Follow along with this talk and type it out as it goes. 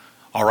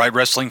All right,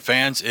 wrestling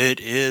fans, it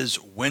is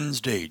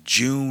Wednesday,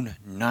 June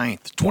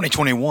 9th,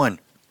 2021,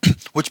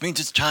 which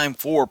means it's time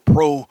for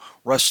Pro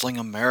Wrestling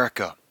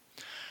America.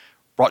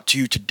 Brought to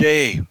you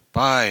today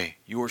by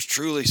yours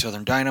truly,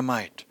 Southern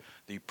Dynamite,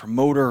 the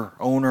promoter,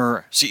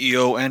 owner,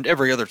 CEO, and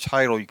every other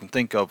title you can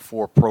think of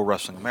for Pro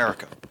Wrestling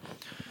America.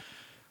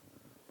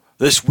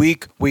 This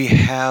week we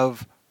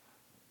have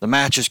the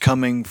matches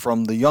coming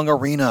from the Young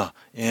Arena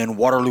in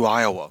Waterloo,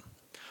 Iowa.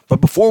 But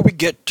before we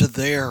get to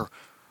there,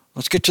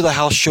 let's get to the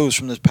house shows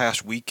from this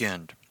past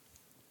weekend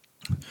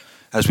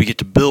as we get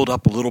to build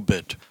up a little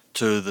bit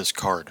to this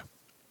card.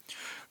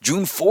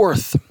 June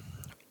 4th,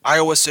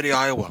 Iowa City,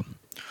 Iowa.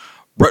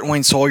 Brett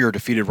Wayne Sawyer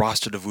defeated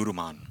Rasta de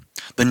Voodooman.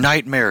 The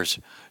Nightmares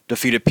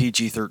defeated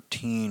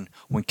PG-13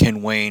 when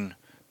Ken Wayne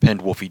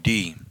pinned Wolfie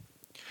D.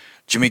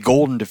 Jimmy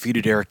Golden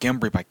defeated Eric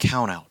Embry by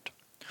countout.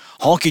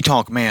 Honky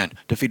Tonk Man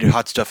defeated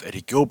Hot Stuff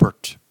Eddie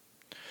Gilbert.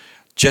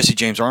 Jesse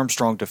James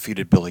Armstrong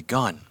defeated Billy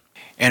Gunn.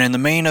 And in the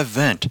main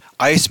event,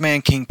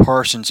 Iceman King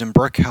Parsons and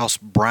Brickhouse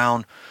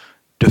Brown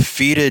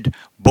defeated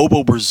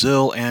Bobo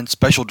Brazil and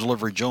Special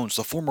Delivery Jones,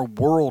 the former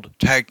World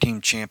Tag Team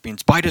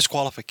Champions, by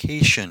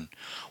disqualification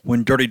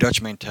when Dirty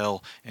Dutch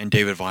Mantell and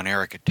David Von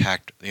Erich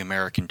attacked the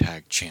American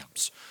Tag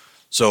Champs.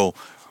 So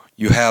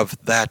you have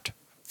that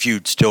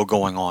feud still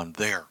going on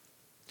there.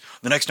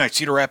 The next night,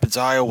 Cedar Rapids,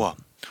 Iowa.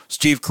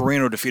 Steve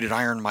Corino defeated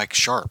Iron Mike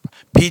Sharp.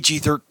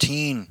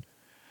 PG-13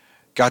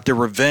 got their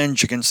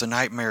revenge against the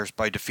Nightmares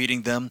by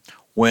defeating them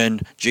when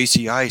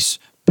JC Ice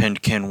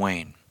pinned Ken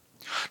Wayne.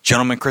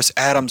 Gentleman Chris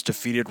Adams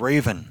defeated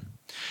Raven.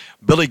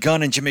 Billy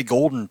Gunn and Jimmy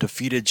Golden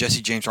defeated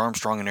Jesse James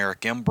Armstrong and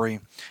Eric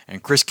Embry.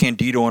 And Chris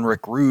Candido and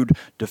Rick Rude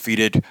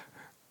defeated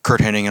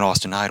Kurt Hennig and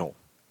Austin Idol.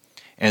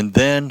 And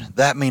then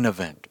that main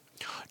event.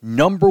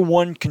 Number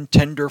one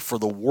contender for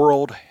the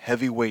World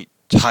Heavyweight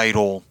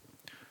title,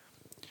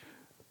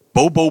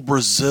 Bobo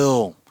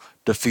Brazil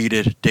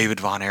defeated David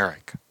Von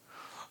Erich.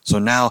 So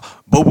now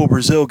Bobo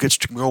Brazil gets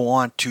to go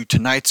on to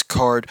tonight's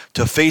card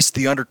to face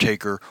The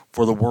Undertaker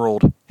for the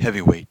World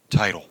Heavyweight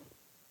title.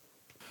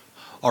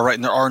 All right,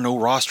 and there are no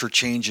roster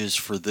changes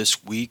for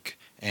this week,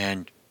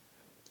 and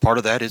part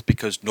of that is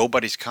because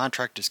nobody's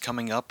contract is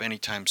coming up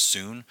anytime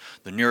soon.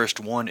 The nearest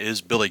one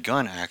is Billy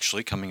Gunn,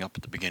 actually, coming up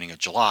at the beginning of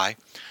July.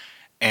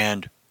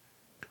 And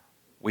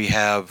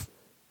we're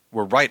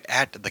right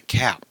at the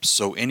cap,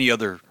 so any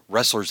other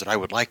wrestlers that I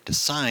would like to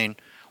sign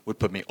would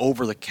put me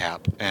over the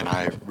cap, and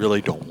I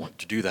really don't want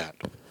to do that.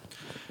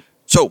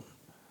 So,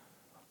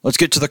 let's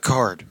get to the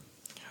card.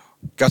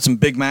 Got some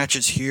big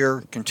matches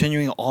here,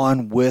 continuing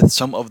on with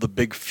some of the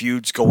big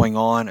feuds going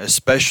on,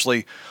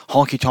 especially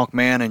Honky Tonk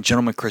Man and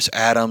Gentleman Chris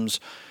Adams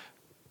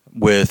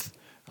with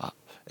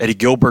Eddie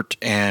Gilbert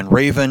and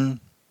Raven,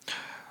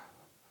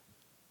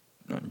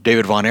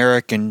 David Von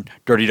Erich and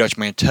Dirty Dutch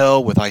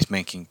Mantell with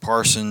Iceman King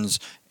Parsons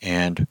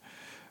and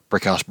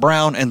Brickhouse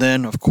Brown, and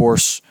then, of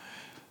course,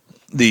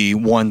 the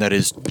one that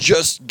is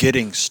just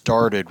getting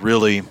started,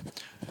 really,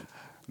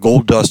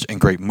 Goldust and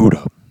Great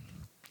Muta,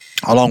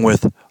 along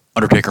with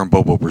Undertaker and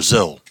Bobo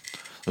Brazil.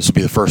 This will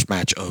be the first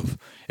match of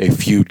a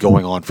feud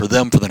going on for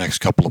them for the next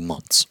couple of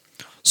months.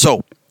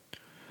 So,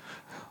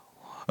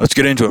 let's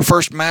get into it.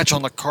 First match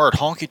on the card,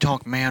 Honky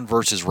Tonk Man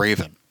versus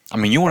Raven. I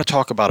mean, you want to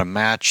talk about a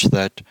match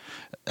that,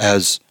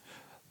 as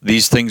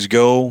these things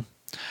go,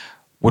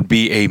 would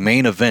be a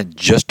main event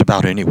just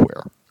about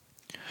anywhere.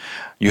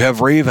 You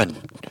have Raven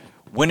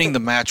winning the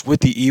match with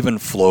the even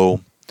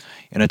flow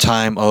in a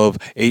time of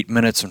 8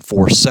 minutes and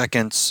 4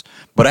 seconds.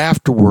 But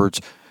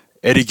afterwards,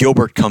 Eddie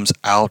Gilbert comes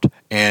out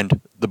and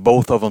the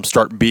both of them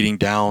start beating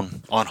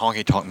down on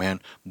Honky Tonk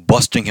Man,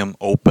 busting him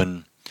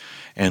open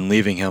and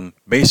leaving him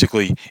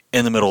basically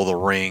in the middle of the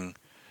ring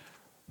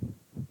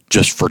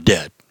just for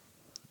dead.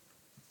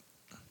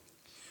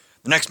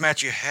 The next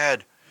match you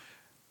had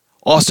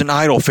Austin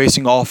Idol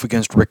facing off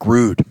against Rick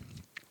Rude.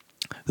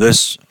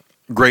 This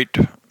great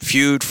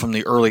feud from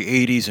the early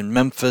 80s in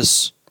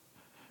Memphis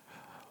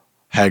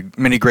had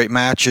many great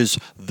matches.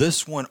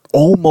 This one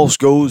almost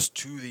goes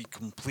to the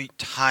complete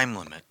time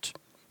limit.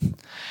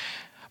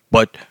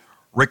 But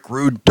Rick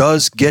Rude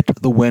does get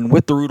the win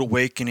with the Rude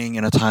Awakening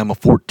in a time of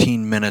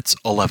 14 minutes,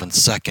 11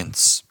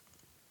 seconds.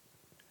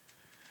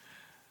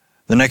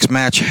 The next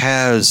match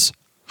has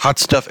Hot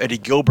Stuff Eddie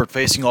Gilbert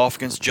facing off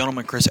against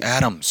Gentleman Chris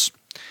Adams.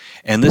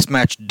 And this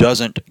match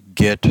doesn't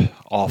get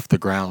off the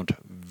ground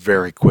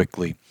very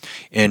quickly.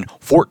 In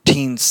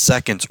 14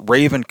 seconds,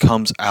 Raven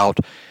comes out,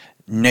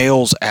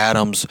 nails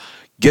Adams,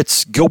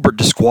 gets Gilbert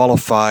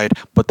disqualified,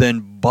 but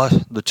then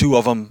the two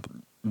of them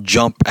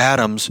jump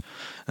Adams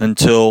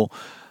until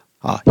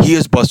he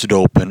is busted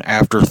open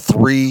after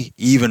 3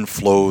 even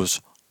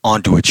flows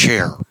onto a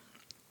chair.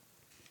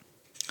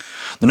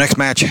 The next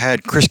match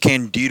had Chris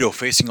Candido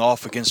facing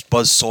off against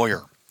Buzz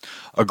Sawyer.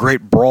 A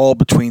great brawl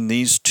between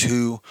these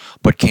two,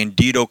 but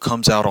Candido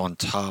comes out on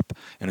top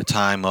in a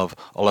time of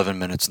 11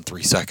 minutes and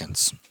 3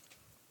 seconds.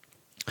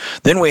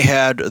 Then we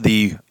had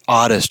the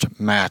oddest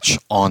match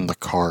on the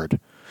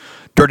card.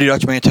 Dirty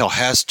Dutch Mantell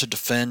has to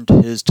defend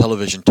his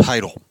television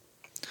title.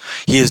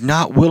 He is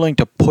not willing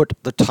to put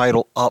the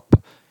title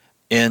up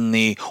in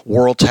the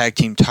World Tag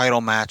Team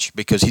title match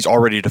because he's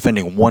already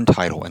defending one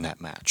title in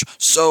that match.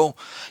 So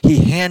he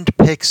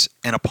handpicks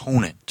an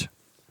opponent.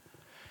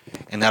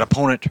 And that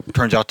opponent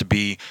turns out to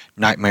be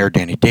Nightmare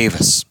Danny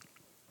Davis.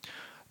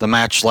 The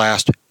match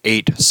lasts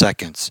 8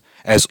 seconds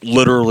as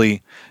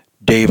literally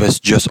Davis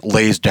just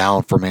lays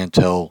down for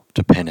Mantell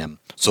to pin him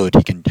so that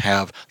he can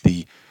have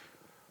the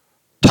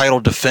title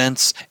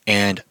defense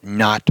and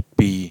not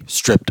be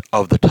stripped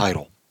of the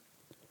title.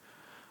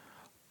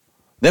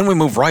 Then we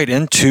move right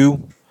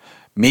into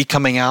me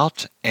coming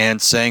out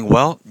and saying,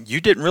 well,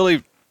 you didn't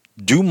really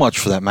do much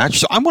for that match,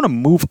 so I'm going to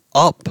move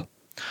up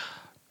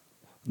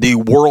the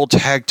World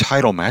Tag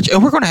title match,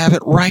 and we're going to have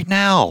it right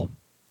now.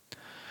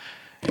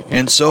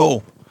 And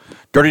so,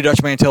 Dirty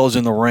Dutch Mantell is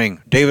in the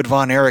ring. David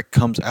Von Erich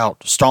comes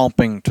out,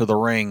 stomping to the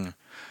ring,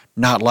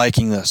 not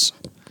liking this.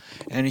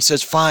 And he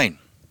says, fine,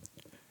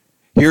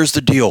 here's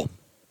the deal.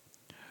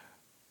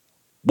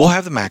 We'll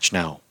have the match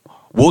now.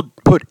 We'll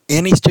put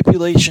any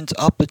stipulations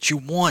up that you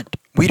want.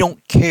 We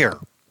don't care.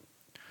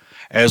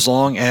 As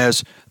long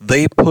as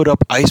they put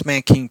up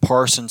Iceman King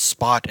Parsons'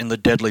 spot in the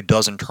Deadly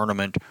Dozen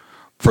tournament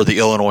for the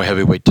Illinois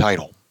Heavyweight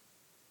title.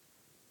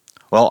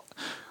 Well,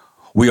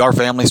 We Are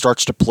Family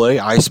starts to play.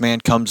 Iceman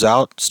comes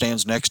out,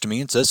 stands next to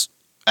me and says,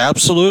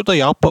 absolutely,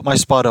 I'll put my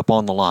spot up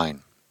on the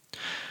line.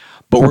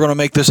 But we're going to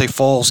make this a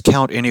Falls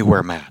Count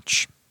Anywhere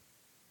match.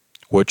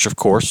 Which, of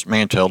course,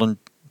 Mantell and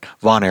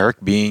Von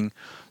Erich, being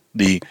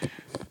the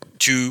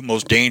two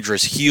most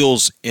dangerous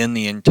heels in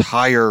the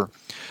entire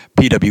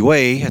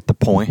PWA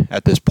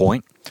at this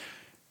point,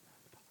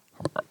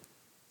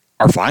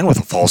 are fine with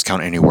a Falls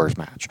Count Anywhere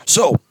match.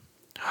 So,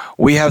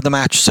 we have the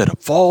match set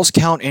up. Falls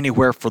Count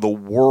Anywhere for the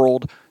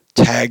World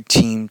Tag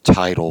Team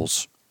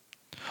titles.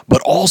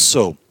 But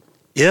also,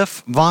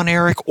 if Von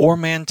Erich or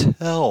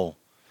Mantell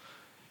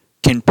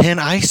can pin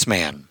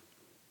Iceman,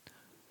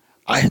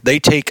 they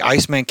take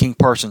Iceman King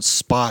Parsons'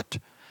 spot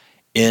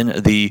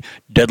in the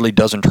Deadly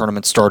Dozen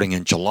tournament starting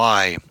in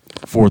July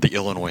for the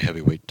Illinois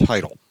Heavyweight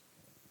title.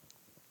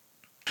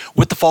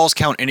 With the Falls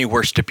Count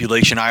Anywhere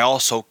stipulation, I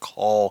also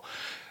call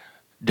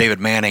David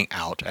Manning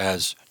out,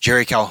 as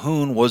Jerry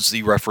Calhoun was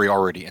the referee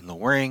already in the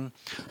ring.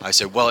 I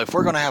said, well, if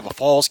we're going to have a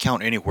Falls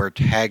Count Anywhere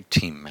tag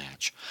team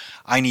match,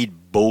 I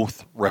need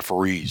both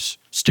referees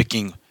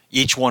sticking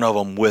each one of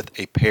them with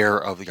a pair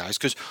of the guys,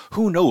 because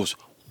who knows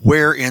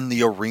where in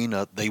the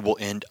arena they will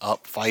end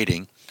up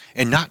fighting,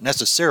 and not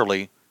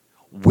necessarily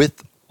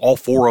with all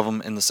four of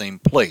them in the same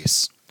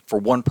place for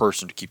one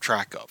person to keep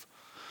track of.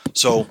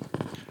 So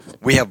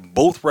we have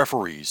both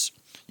referees,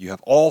 you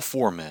have all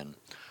four men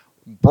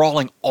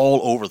brawling all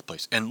over the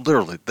place, and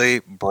literally they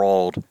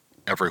brawled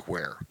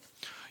everywhere.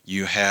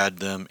 You had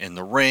them in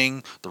the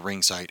ring, the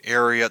ringside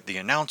area, the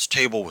announce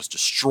table was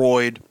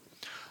destroyed.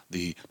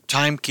 The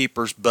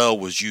timekeeper's bell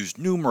was used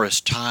numerous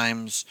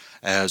times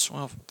as,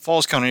 well,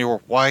 Falls Count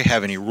Anywhere, why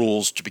have any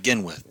rules to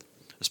begin with?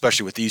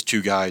 Especially with these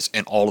two guys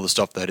and all of the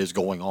stuff that is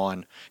going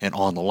on and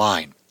on the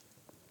line.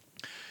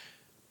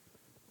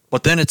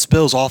 But then it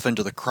spills off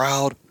into the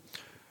crowd.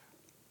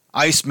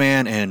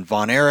 Iceman and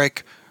Von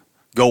Erich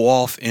go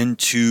off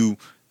into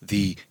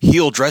the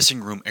heel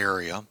dressing room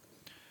area.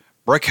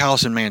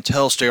 Brickhouse and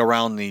Mantell stay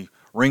around the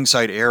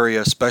ringside area,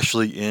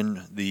 especially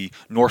in the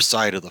north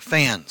side of the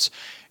fans.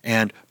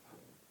 And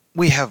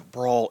we have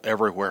brawl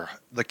everywhere.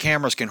 The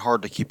cameras can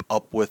hardly keep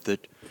up with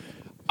it.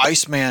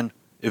 Iceman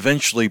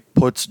eventually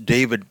puts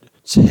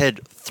David's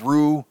head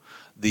through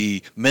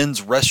the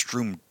men's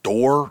restroom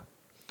door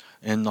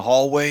in the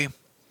hallway,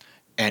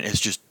 and it's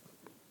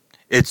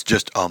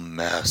just a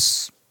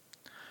mess.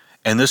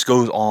 And this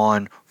goes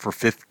on for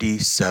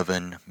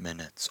 57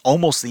 minutes,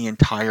 almost the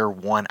entire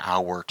 1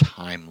 hour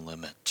time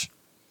limit.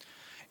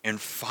 And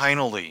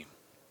finally,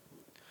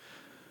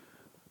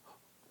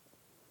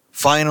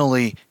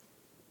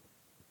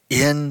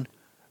 in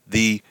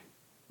the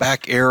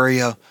back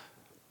area,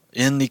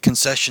 in the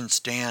concession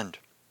stand,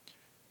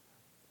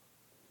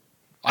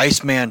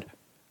 Iceman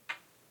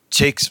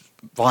takes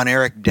Von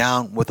Erich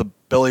down with a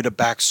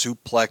belly-to-back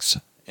suplex,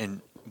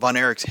 and Von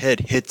Erich's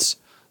head hits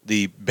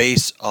the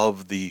base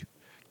of the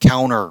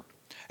counter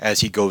as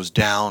he goes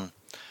down.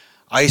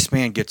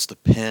 Iceman gets the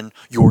pin.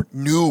 Your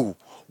new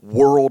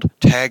World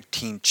Tag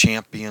Team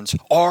Champions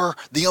are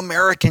the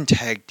American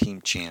Tag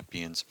Team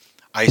Champions,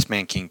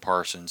 Iceman King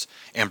Parsons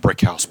and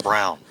Brickhouse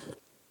Brown.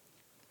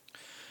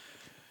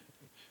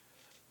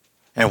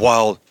 And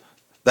while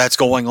that's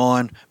going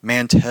on,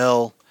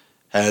 Mantell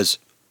has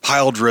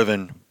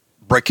pile-driven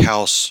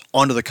Brickhouse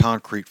onto the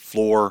concrete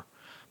floor,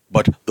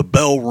 but the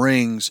bell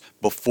rings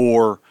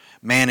before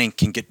Manning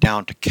can get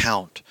down to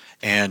count,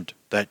 and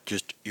that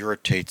just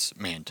irritates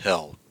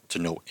Mantell to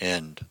no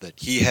end, that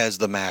he has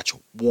the match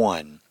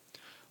won,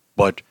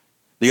 but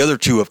the other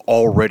two have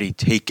already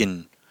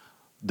taken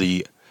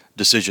the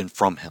decision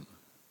from him.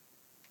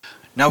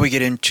 Now we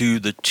get into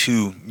the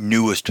two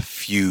newest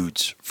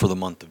feuds for the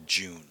month of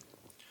June.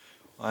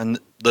 And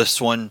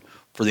this one,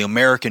 for the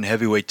American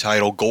Heavyweight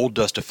title,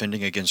 Goldust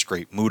defending against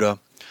Great Muta.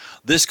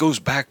 This goes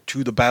back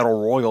to the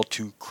Battle Royal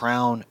to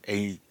crown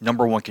a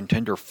number one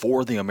contender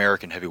for the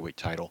American heavyweight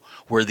title,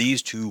 where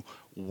these two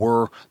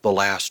were the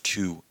last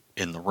two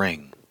in the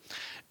ring.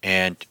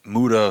 And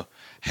Muta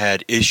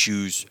had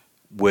issues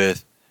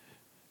with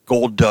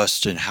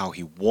Goldust and how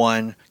he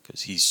won,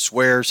 because he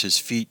swears his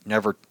foot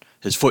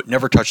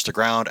never touched the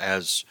ground,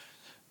 as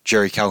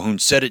Jerry Calhoun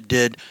said it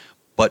did,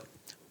 but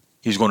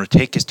he's going to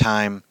take his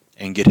time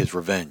and get his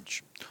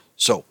revenge.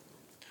 So,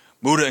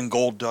 Muta and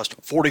Goldust,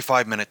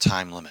 45-minute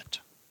time limit.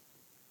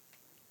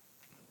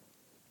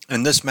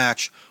 And this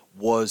match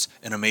was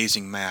an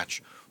amazing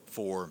match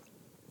for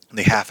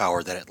the half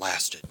hour that it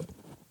lasted.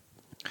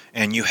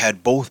 And you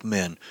had both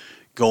men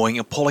going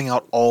and pulling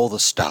out all the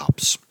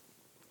stops.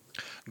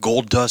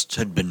 Goldust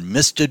had been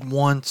misted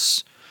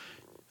once.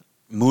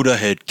 Muta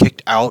had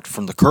kicked out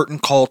from the curtain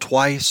call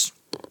twice.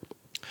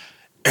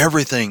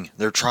 Everything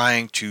they're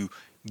trying to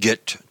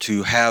get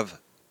to have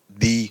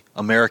the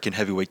American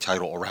heavyweight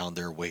title around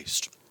their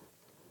waist.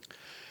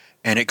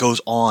 And it goes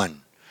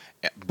on,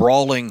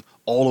 brawling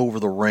all over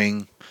the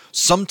ring,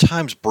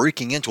 sometimes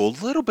breaking into a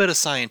little bit of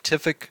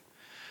scientific,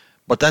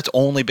 but that's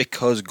only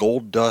because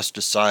Goldust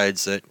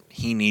decides that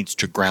he needs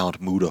to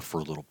ground Muta for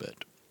a little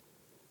bit.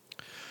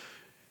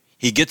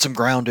 He gets him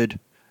grounded,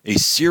 a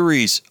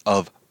series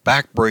of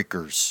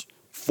backbreakers,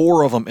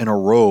 4 of them in a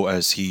row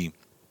as he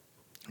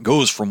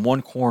goes from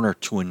one corner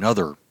to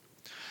another.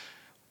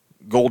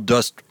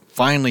 Goldust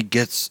finally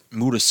gets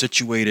Muta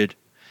situated,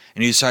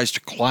 and he decides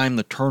to climb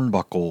the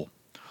turnbuckle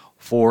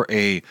for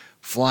a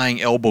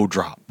flying elbow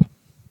drop.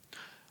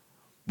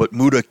 But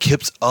Muta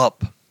kips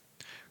up,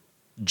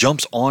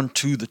 jumps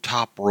onto the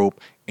top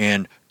rope,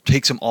 and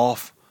takes him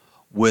off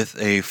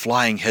with a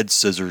flying head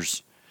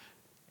scissors.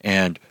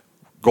 And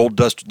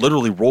Goldust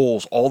literally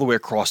rolls all the way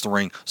across the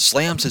ring,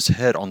 slams his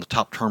head on the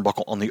top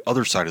turnbuckle on the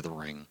other side of the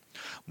ring.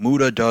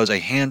 Muta does a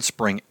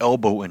handspring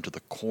elbow into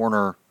the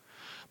corner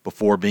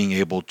before being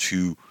able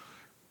to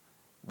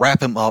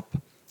wrap him up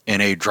in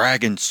a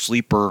dragon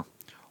sleeper,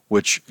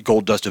 which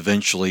Goldust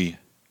eventually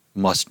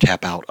must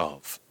tap out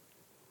of.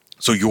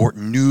 So your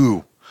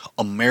new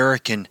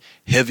American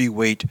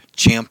heavyweight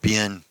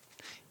champion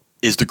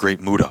is the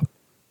Great Muta.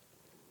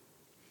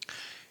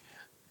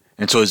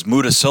 And so as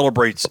Muta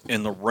celebrates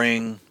in the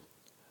ring,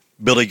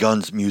 Billy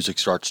Gunn's music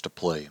starts to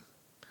play.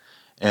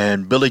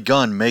 And Billy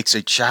Gunn makes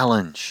a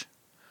challenge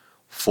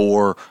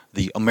for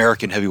the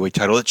American heavyweight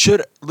title. It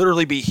should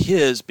literally be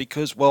his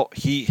because, well,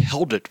 he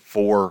held it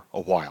for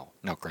a while.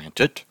 Now,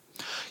 granted,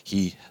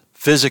 he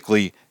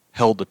physically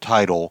held the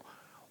title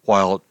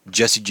while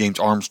Jesse James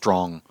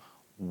Armstrong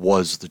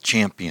was the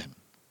champion.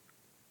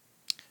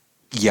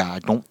 Yeah, I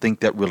don't think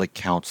that really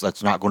counts.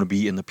 That's not going to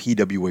be in the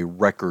PWA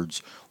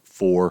records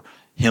for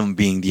him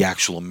being the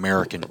actual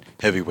American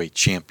heavyweight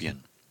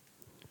champion.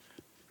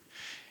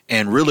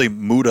 And really,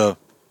 Muta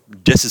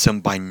disses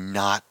him by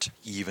not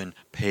even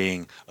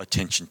paying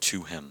attention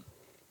to him.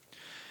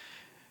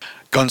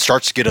 Gunn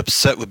starts to get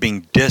upset with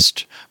being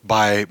dissed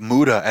by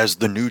Muta as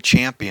the new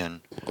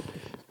champion,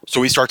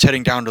 so he starts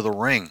heading down to the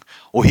ring.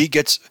 Well, he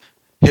gets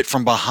hit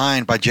from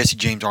behind by Jesse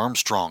James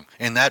Armstrong,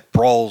 and that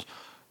brawl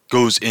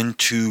spills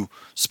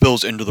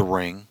into the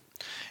ring.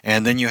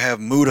 And then you have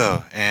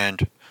Muta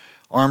and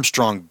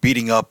Armstrong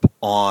beating up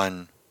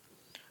on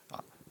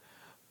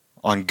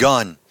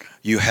Gunn.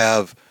 You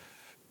have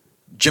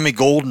Jimmy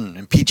Golden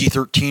and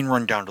PG-13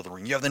 run down to the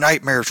ring. You have the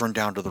Nightmares run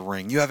down to the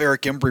ring. You have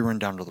Eric Embry run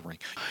down to the ring.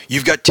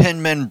 You've got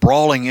 10 men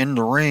brawling in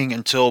the ring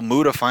until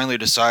Muta finally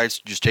decides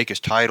to just take his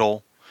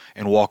title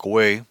and walk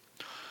away.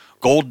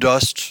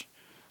 Goldust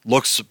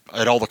looks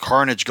at all the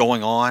carnage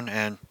going on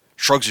and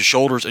shrugs his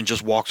shoulders and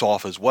just walks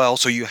off as well.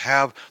 So you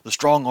have the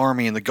Strong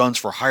Army and the Guns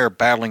for Hire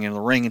battling in the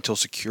ring until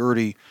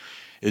security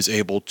is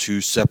able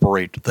to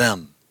separate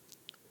them.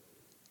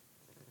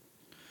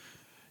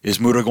 Is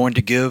Muta going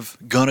to give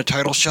Gunn a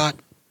title shot?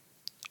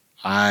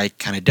 I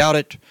kind of doubt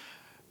it,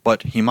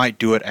 but he might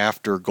do it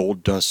after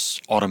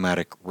Goldust's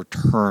automatic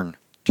return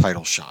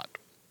title shot.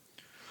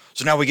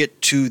 So now we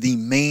get to the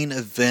main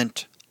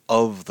event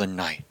of the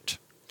night.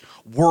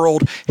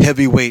 World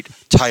Heavyweight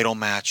title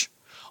match.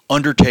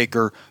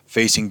 Undertaker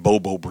facing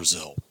Bobo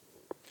Brazil.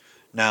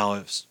 Now,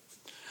 if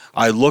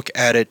I look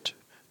at it,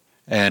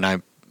 and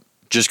I've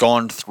just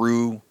gone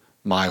through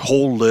my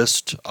whole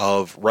list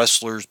of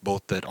wrestlers,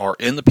 both that are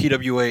in the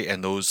PWA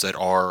and those that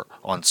are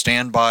on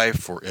standby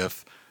for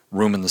if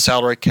room in the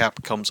salary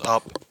cap comes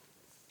up.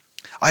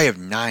 I have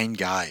 9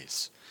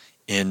 guys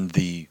in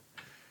the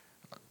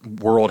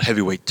World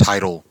Heavyweight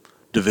title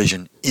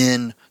division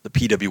in the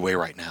PWA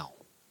right now.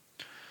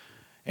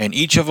 And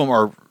each of them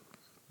are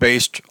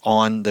based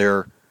on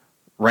their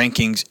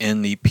rankings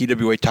in the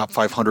PWA Top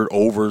 500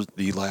 over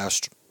the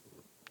last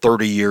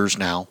 30 years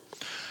now,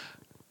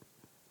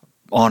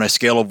 on a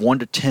scale of 1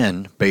 to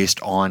 10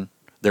 based on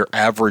their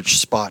average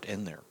spot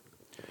in there.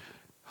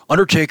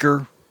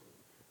 Undertaker,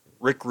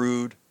 Rick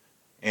Rude,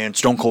 and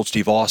Stone Cold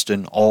Steve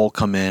Austin all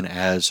come in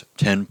as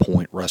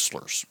 10-point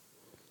wrestlers.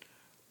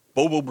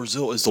 Bobo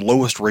Brazil is the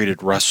lowest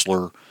rated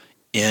wrestler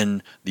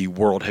in the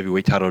World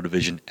Heavyweight title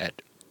division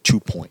at 2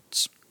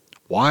 points.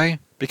 Why?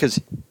 because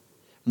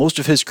most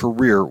of his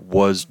career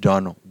was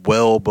done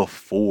well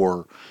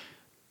before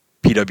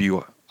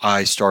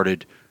PWI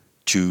started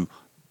to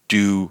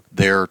do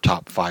their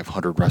top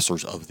 500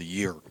 wrestlers of the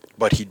year.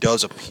 But he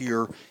does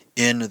appear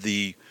in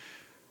the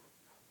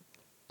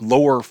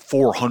lower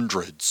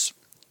 400s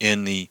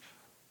in the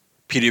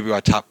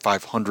PWI top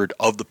 500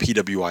 of the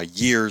PWI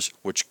years,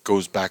 which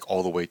goes back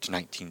all the way to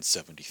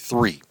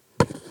 1973.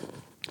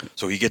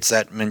 So he gets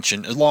that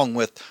mention along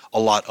with a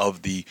lot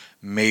of the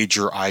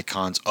major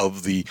icons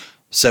of the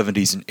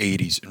 70s and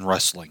 80s in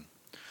wrestling.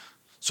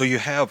 So you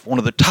have one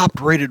of the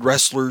top-rated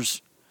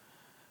wrestlers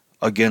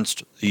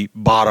against the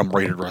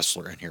bottom-rated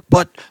wrestler in here.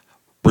 But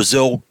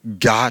Brazil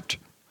got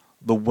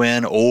the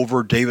win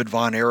over David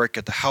Von Erich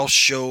at the house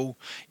show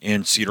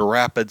in Cedar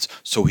Rapids,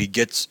 so he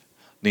gets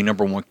the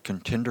number one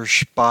contender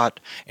spot,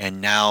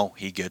 and now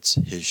he gets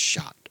his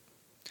shot.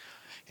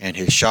 And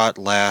his shot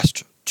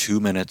lasts 2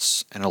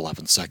 minutes and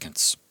 11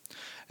 seconds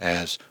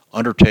as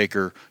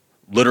Undertaker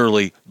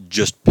literally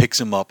just picks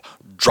him up,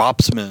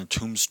 drops him in a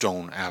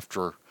tombstone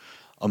after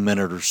a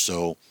minute or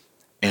so,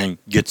 and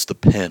gets the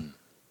pin.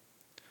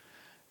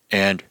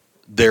 And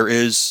there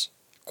is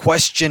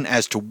question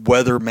as to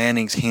whether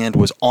Manning's hand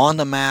was on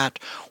the mat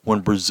when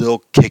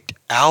Brazil kicked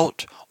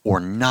out or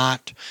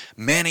not.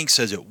 Manning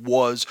says it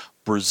was.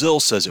 Brazil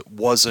says it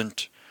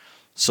wasn't.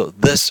 So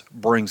this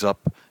brings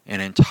up an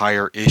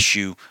entire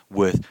issue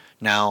with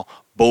now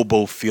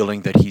Bobo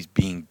feeling that he's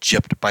being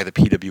gypped by the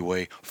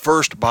PWA.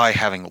 First by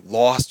having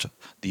lost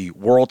the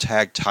World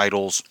Tag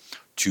titles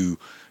to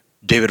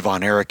David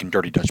Von Erich and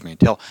Dirty Dutch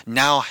Mantel.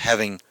 Now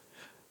having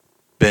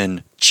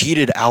been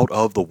cheated out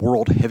of the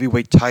World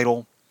Heavyweight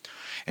title.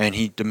 And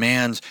he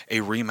demands a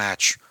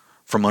rematch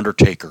from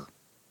Undertaker.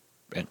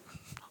 And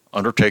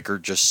Undertaker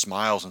just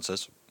smiles and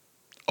says,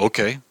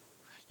 okay,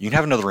 you can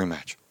have another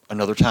rematch,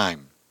 another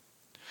time.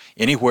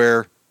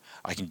 Anywhere,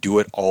 I can do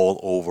it all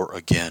over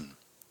again.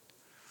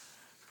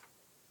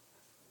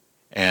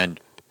 And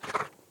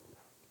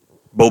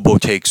Bobo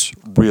takes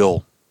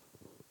real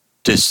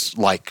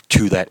dislike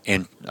to that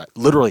and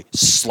literally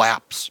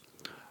slaps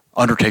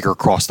Undertaker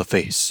across the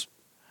face.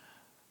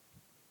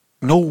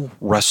 No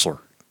wrestler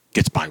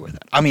gets by with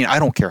it. I mean, I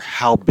don't care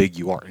how big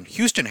you are. And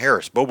Houston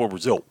Harris, Bobo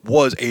Brazil,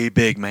 was a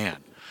big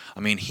man. I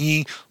mean,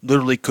 he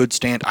literally could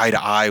stand eye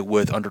to eye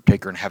with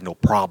Undertaker and have no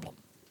problem.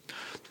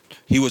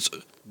 He was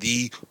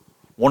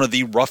one of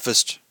the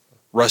roughest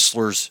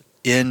wrestlers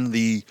in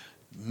the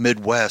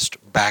Midwest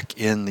back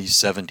in the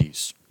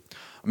 70s.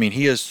 I mean,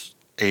 he is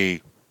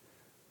a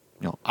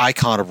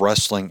icon of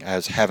wrestling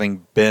as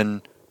having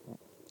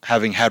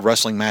had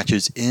wrestling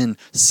matches in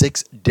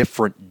 6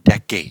 different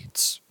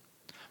decades.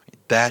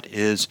 That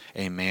is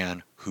a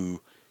man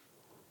who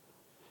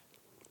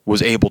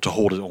was able to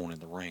hold his own in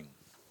the ring.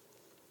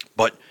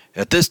 But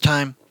at this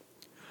time,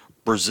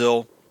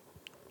 Brazil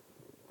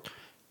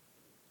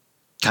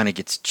kind of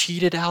gets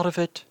cheated out of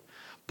it.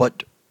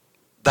 But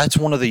that's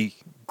one of the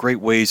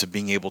great ways of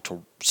being able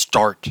to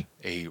start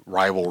a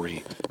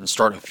rivalry and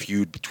start a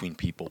feud between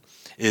people,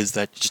 is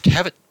that just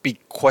have it be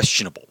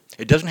questionable.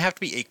 It doesn't have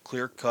to be a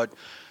clear-cut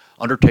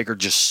Undertaker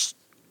just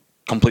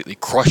completely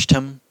crushed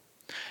him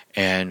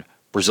and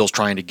Brazil's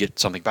trying to get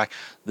something back.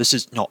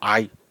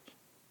 I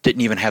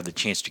didn't even have the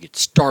chance to get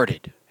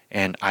started,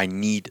 and I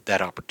need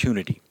that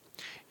opportunity.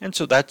 And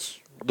so that's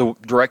the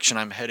direction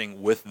I'm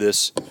heading with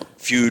this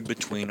feud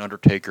between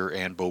Undertaker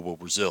and Bobo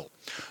Brazil.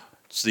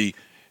 It's the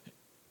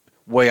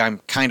way I'm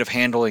kind of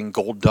handling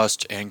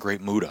Goldust and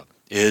Great Muta,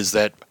 is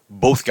that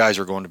both guys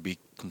are going to be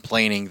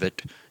complaining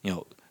that,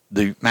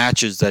 the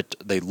matches that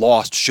they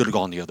lost should have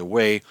gone the other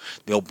way.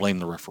 They'll blame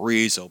the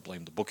referees, they'll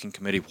blame the booking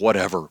committee,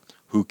 whatever.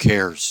 Who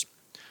cares?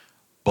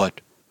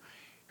 But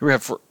here we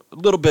have, for a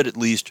little bit at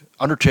least,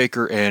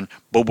 Undertaker and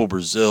Bobo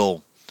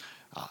Brazil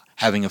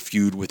having a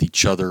feud with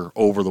each other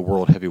over the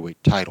World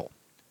Heavyweight title.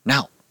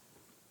 Now,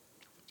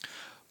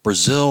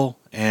 Brazil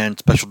and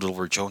Special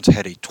Delivery Jones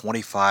had a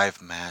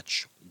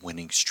 25-match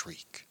winning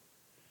streak.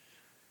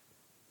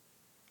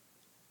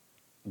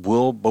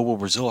 Will Bobo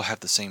Brazil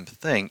have the same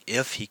thing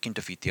if he can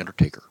defeat The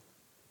Undertaker?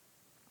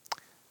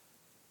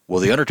 Will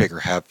The Undertaker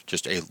have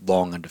just a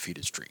long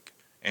undefeated streak?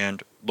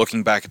 And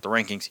looking back at the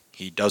rankings,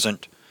 he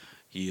doesn't.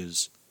 He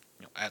is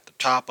at the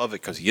top of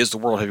it because he is the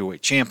World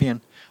Heavyweight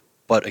Champion.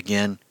 But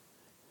again,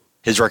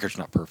 his record's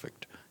not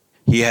perfect.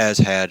 He has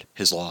had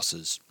his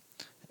losses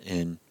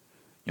in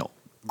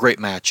great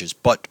matches.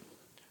 But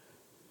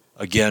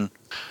again,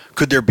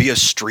 could there be a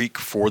streak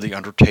for The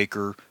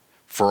Undertaker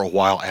for a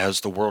while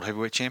as the World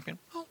Heavyweight Champion?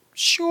 Well,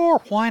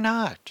 sure, why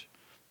not?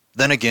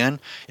 Then again,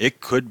 it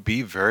could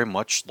be very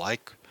much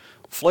like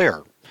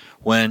Flair,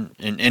 when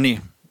in any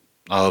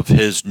of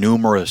his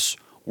numerous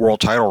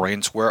world title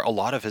reigns where a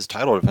lot of his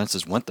title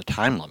defenses went the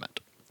time limit.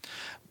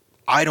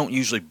 I don't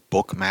usually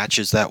book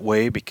matches that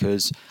way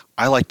because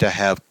I like to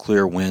have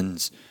clear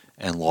wins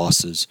and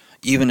losses.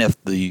 Even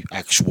if the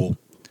actual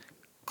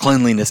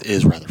cleanliness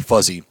is rather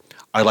fuzzy,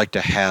 I like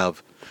to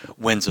have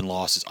wins and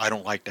losses. I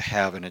don't like to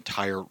have an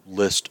entire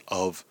list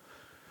of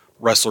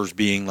wrestlers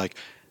being like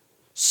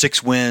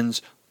 6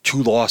 wins,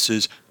 2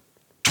 losses,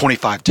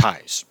 25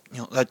 ties.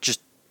 That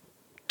just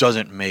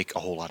doesn't make a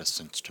whole lot of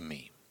sense to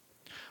me.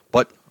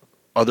 But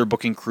other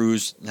booking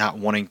crews not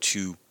wanting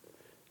to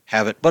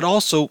have it, but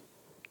also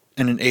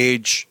in an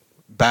age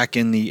back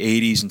in the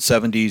 80s and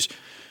 70s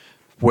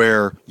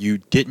where you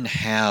didn't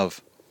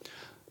have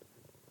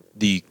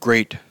the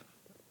great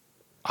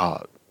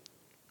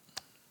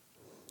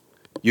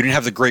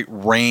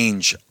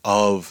range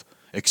of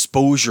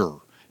exposure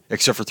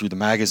except for through the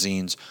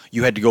magazines.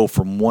 You had to go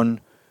from one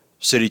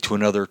city to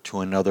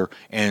another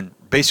and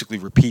basically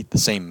repeat the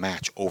same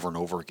match over and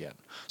over again.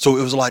 So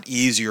it was a lot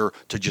easier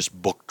to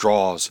just book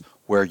draws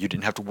where you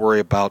didn't have to worry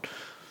about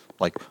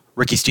like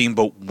Ricky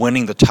Steamboat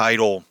winning the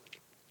title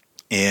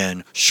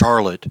in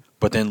Charlotte,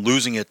 but then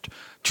losing it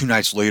 2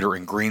 nights later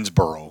in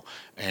Greensboro,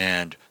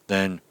 and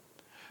then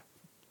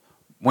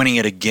winning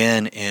it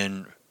again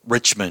in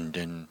Richmond,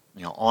 and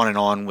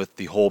on with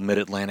the whole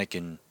Mid-Atlantic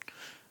and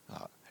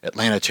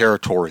Atlanta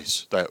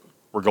territories that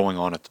were going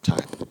on at the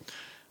time.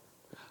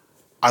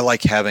 I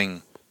like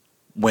having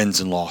wins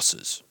and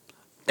losses,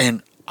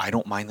 and I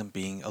don't mind them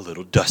being a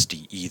little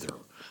dusty either,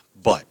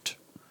 but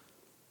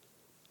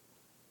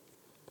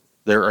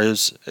there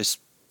is a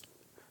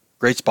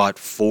great spot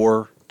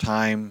for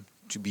time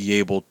to be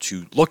able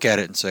to look at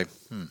it and say,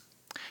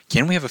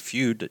 can we have a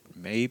feud that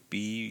may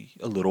be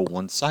a little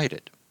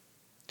one-sided?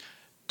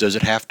 Does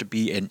it have to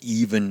be an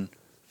even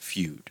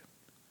feud?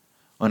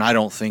 And I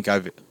don't think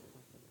I've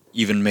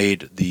even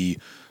made the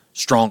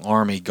Strong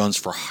Army Guns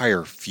for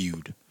Hire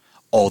feud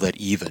all that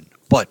even.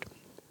 But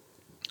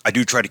I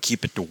do try to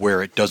keep it to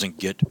where it doesn't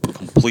get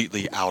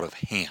completely out of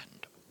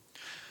hand.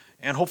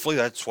 And hopefully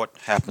that's what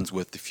happens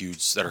with the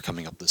feuds that are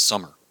coming up this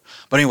summer.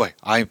 But anyway,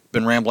 I've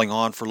been rambling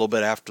on for a little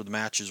bit after the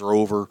matches are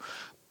over,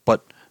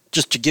 but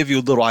just to give you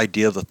a little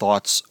idea of the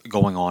thoughts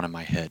going on in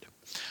my head.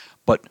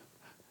 But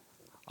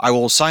I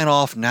will sign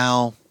off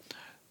now.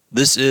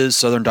 This is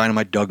Southern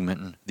Dynamite Doug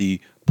Minton,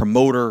 the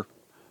promoter,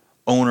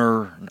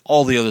 owner, and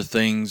all the other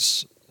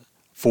things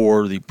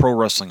for the Pro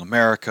Wrestling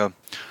America.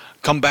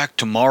 Come back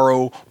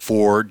tomorrow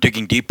for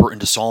digging deeper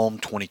into Psalm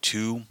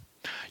 22.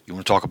 You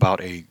want to talk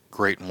about a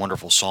great and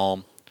wonderful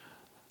psalm?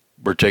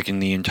 We're taking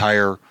the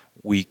entire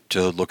week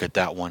to look at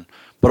that one.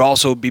 But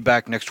also be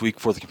back next week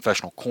for the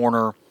Confessional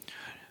Corner.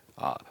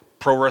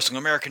 Pro Wrestling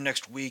America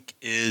next week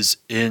is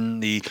in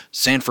the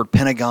Sanford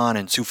Pentagon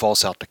in Sioux Falls,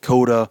 South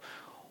Dakota.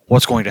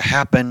 What's going to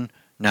happen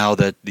now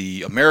that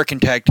the American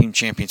Tag Team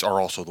Champions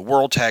are also the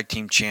World Tag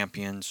Team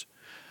Champions?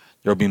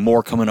 There will be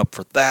more coming up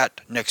for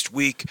that next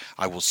week.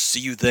 I will see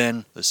you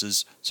then. This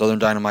is Southern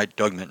Dynamite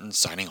Doug Minton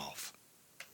signing off.